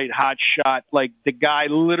Golden Knight hot shot. Like, the guy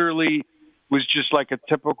literally was just like a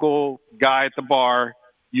typical guy at the bar.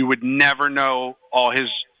 You would never know all his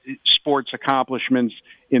sports accomplishments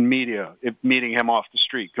in media if meeting him off the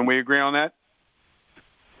street. Can we agree on that?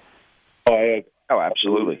 Oh,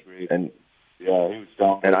 absolutely. And yeah, he was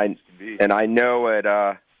down. And I know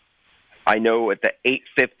at the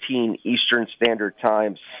 8:15 Eastern Standard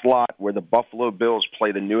Time slot where the Buffalo Bills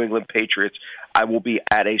play the New England Patriots, I will be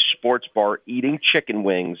at a sports bar eating chicken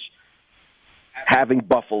wings, having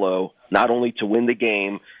Buffalo, not only to win the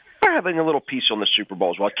game, but having a little piece on the Super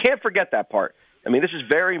Bowl as well. I can't forget that part. I mean, this is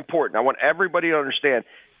very important. I want everybody to understand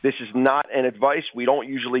this is not an advice. We don't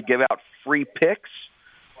usually give out free picks,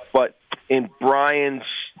 but in Brian's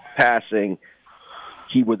passing,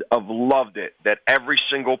 he would have loved it that every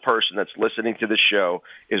single person that's listening to the show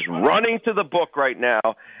is running to the book right now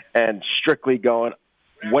and strictly going,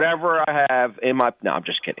 whatever I have in my... No, I'm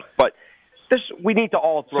just kidding. But we need to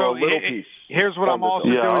all throw a little piece. Here's what I'm also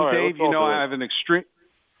doing, right, Dave. I have an extreme...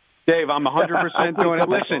 Dave, I'm 100% doing it.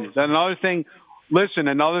 Listen,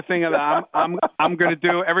 another thing that I'm going to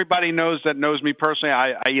do, everybody knows me personally,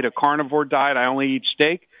 I eat a carnivore diet. I only eat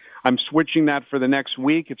steak. I'm switching that for the next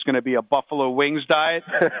week. It's going to be a buffalo wings diet.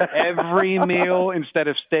 Every meal instead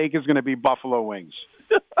of steak is going to be buffalo wings.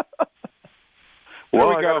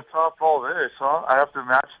 Well, I got to top all this, huh? I have to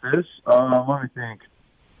match this. Let me think.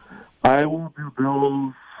 I will do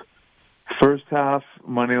Bills first half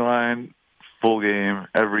money line, full game,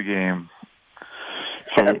 every game.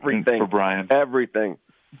 Everything for Brian. Everything.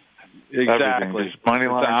 Exactly. Everything. Just money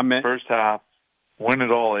line, first half, win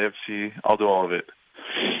it all. AFC. I'll do all of it.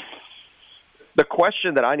 The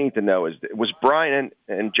question that I need to know is, was Brian,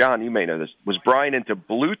 and John, you may know this, was Brian into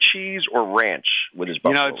blue cheese or ranch with his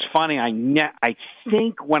buffalo? It's funny. I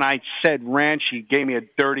think when I said ranch, he gave me a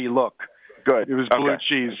dirty look. Good. It was blue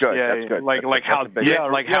cheese. Good. Yeah, that's good. Like how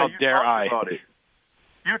dare I?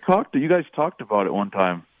 You guys talked about it one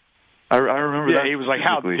time. I remember that. Yeah, he was like,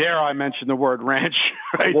 how dare I mention the word ranch?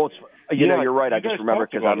 Right? Well, you're right. I just remember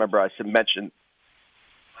because I remember I mentioned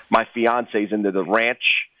my fiance's into the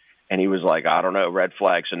ranch. And he was like, I don't know, red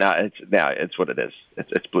flag. So now it's what it is.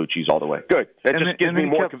 It's blue cheese all the way. Good. That just gives me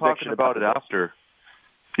more conviction about it after.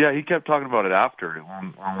 Yeah, he kept talking about it after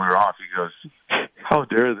when we were off. He goes, "How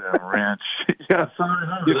dare that ranch?" Yeah, sorry.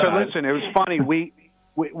 So listen, it was funny. We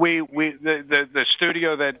the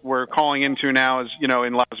studio that we're calling into now is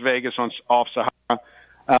in Las Vegas off Sahara.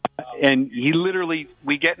 And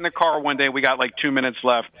we get in the car one day. We got like 2 minutes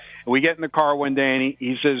left. And we get in the car one day, and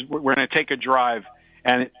he says, we're going to take a drive.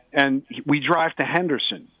 And we drive to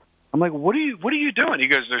Henderson. I'm like, what are you doing? He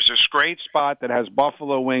goes, there's this great spot that has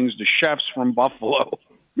buffalo wings. The chef's from Buffalo.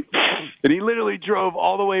 And he literally drove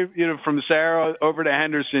all the way, from Sarah over to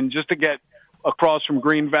Henderson just to get across from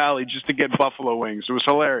Green Valley just to get buffalo wings. It was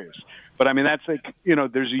hilarious. But I mean, that's like,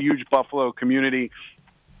 there's a huge buffalo community,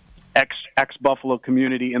 ex-Buffalo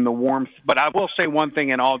community in the warmth. But I will say one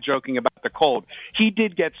thing, and all joking about the cold. He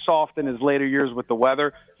did get soft in his later years with the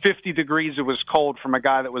weather. 50 degrees, it was cold from a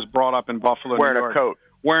guy that was brought up in Buffalo, New York.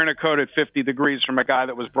 Wearing a coat at 50 degrees from a guy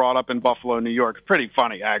that was brought up in Buffalo, New York. Pretty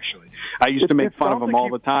funny, actually. I used to make fun of him all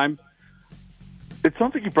the time. It's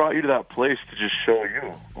something he brought you to that place to just show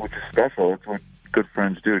you, which is special. It's what good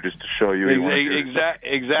friends do, just to show you.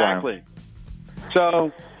 Exactly.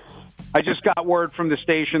 So I just got word from the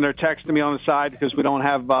station. They're texting me on the side because we don't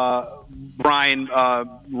have Brian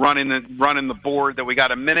running the board, that we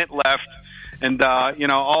got a minute left. And,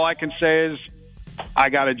 all I can say is I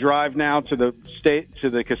got to drive now to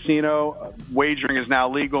the casino. Wagering is now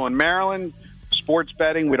legal in Maryland. Sports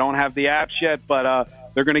betting, we don't have the apps yet, but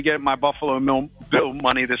they're going to get my Buffalo Bill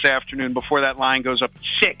money this afternoon before that line goes up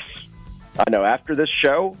 6. I know. After this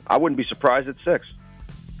show, I wouldn't be surprised at 6.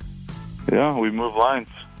 Yeah, we move lines.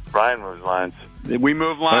 Brian moves lines. We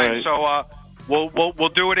move lines. Right. So we'll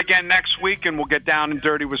do it again next week, and we'll get down and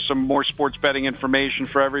dirty with some more sports betting information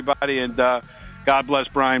for everybody. And God bless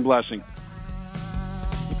Brian Blessing.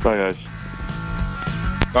 Bye, guys.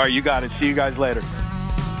 All right, you got it. See you guys later.